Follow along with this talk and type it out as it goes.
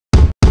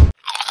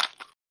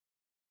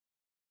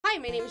Hi,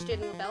 my name is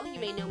Jaden Lebel.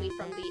 You may know me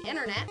from the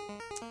internet.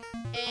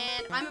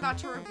 And I'm about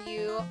to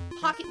review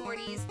Pocket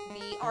Mortys,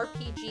 the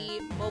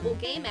RPG mobile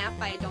game app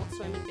by Adult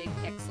Swim and Big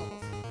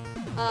Pixels.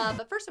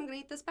 But first I'm going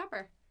to eat this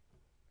pepper.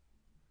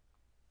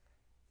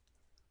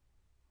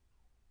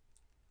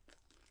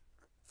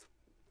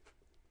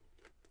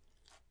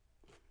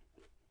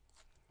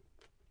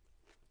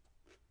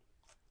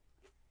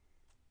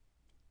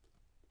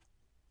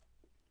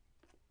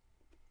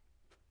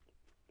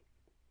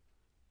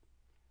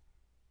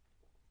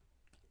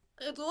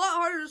 It's a lot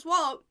harder to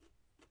swallow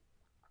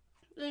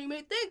than you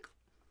may think.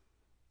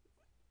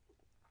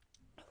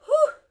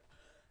 Whew.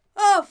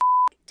 Oh,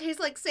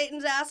 tastes like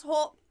Satan's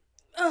asshole.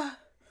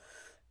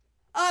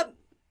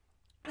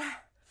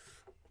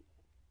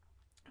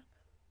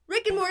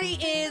 Rick and Morty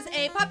is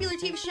a popular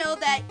TV show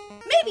that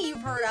maybe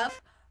you've heard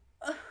of.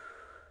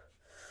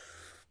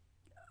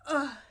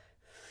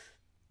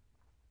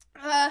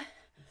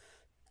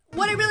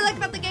 What I really like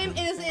about the game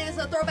is it is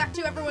a throwback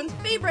to everyone's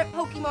favorite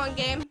Pokemon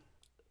game.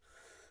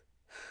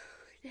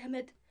 Damn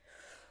it.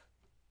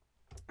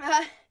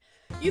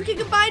 You can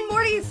combine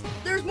Mortys.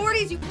 There's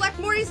Mortys, you collect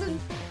Mortys, and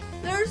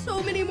there's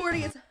so many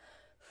Mortys.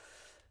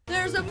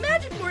 There's a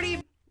Magic Morty,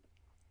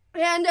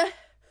 and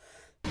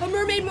a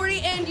Mermaid Morty,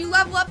 and you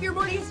level up your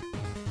Mortys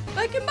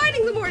by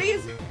combining the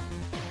Mortys.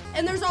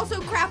 And there's also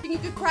crafting. You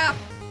could craft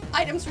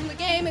items from the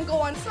game and go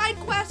on side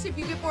quests if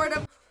you get bored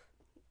of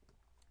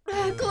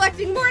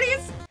collecting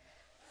Mortys.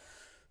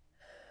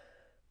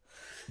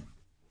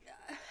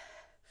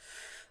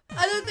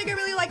 Another thing I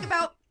really like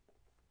about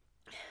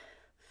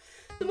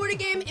the Morty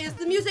game is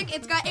the music.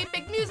 It's got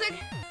 8-bit music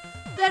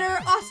that are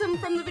awesome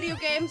from the video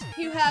games.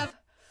 You have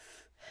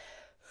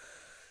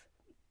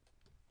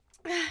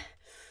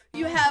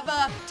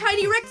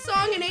Tiny Rick's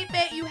song in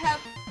 8-bit. You have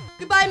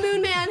Goodbye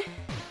Moon Man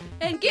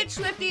and Get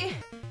Swifty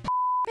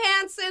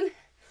Pants and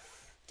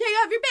Take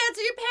Off Your Pants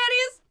and Your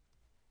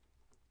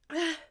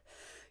Panties.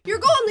 Your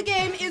goal in the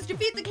game is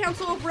defeat the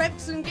Council of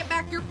Ricks and get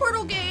back your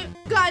portal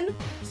gun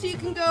so you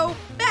can go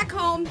back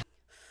home.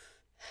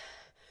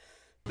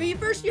 But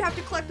first you have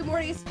to collect the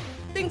Mortys.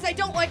 Things I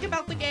don't like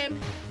about the game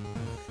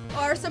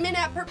are some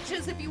in-app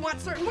purchases. If you want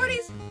certain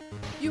Mortys,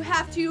 you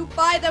have to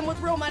buy them with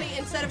real money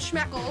instead of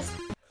schmeckles.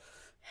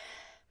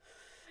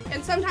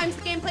 And sometimes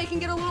the gameplay can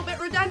get a little bit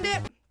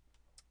redundant.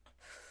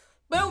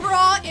 But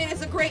overall, it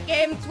is a great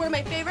game. It's one of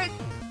my favorites.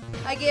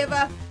 I give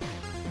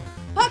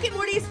Pocket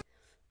Mortys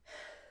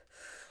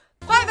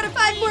 5 out of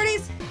 5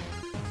 Mortys.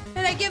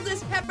 And I give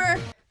this pepper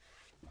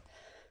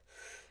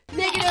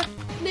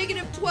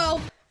negative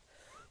 12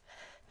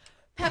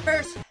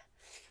 peppers.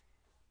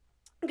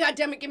 God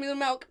damn it, give me the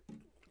milk.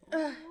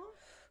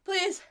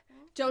 Please,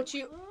 don't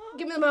you.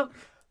 Give me the milk.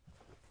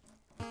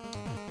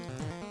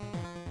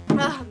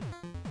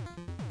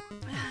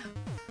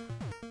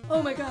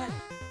 Oh my god.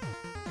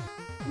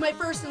 My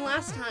first and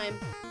last time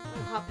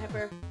on hot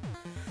pepper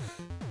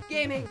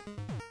gaming.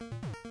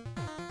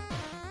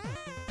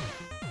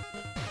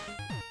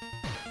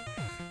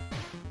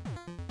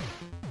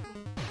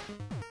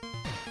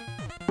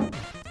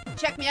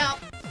 Check me out.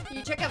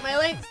 You check out my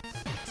links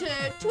to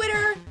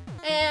Twitter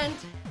and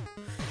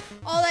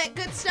all that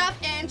good stuff,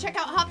 and check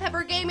out Hot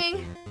Pepper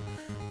Gaming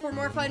for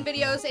more fun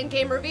videos and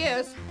game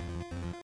reviews.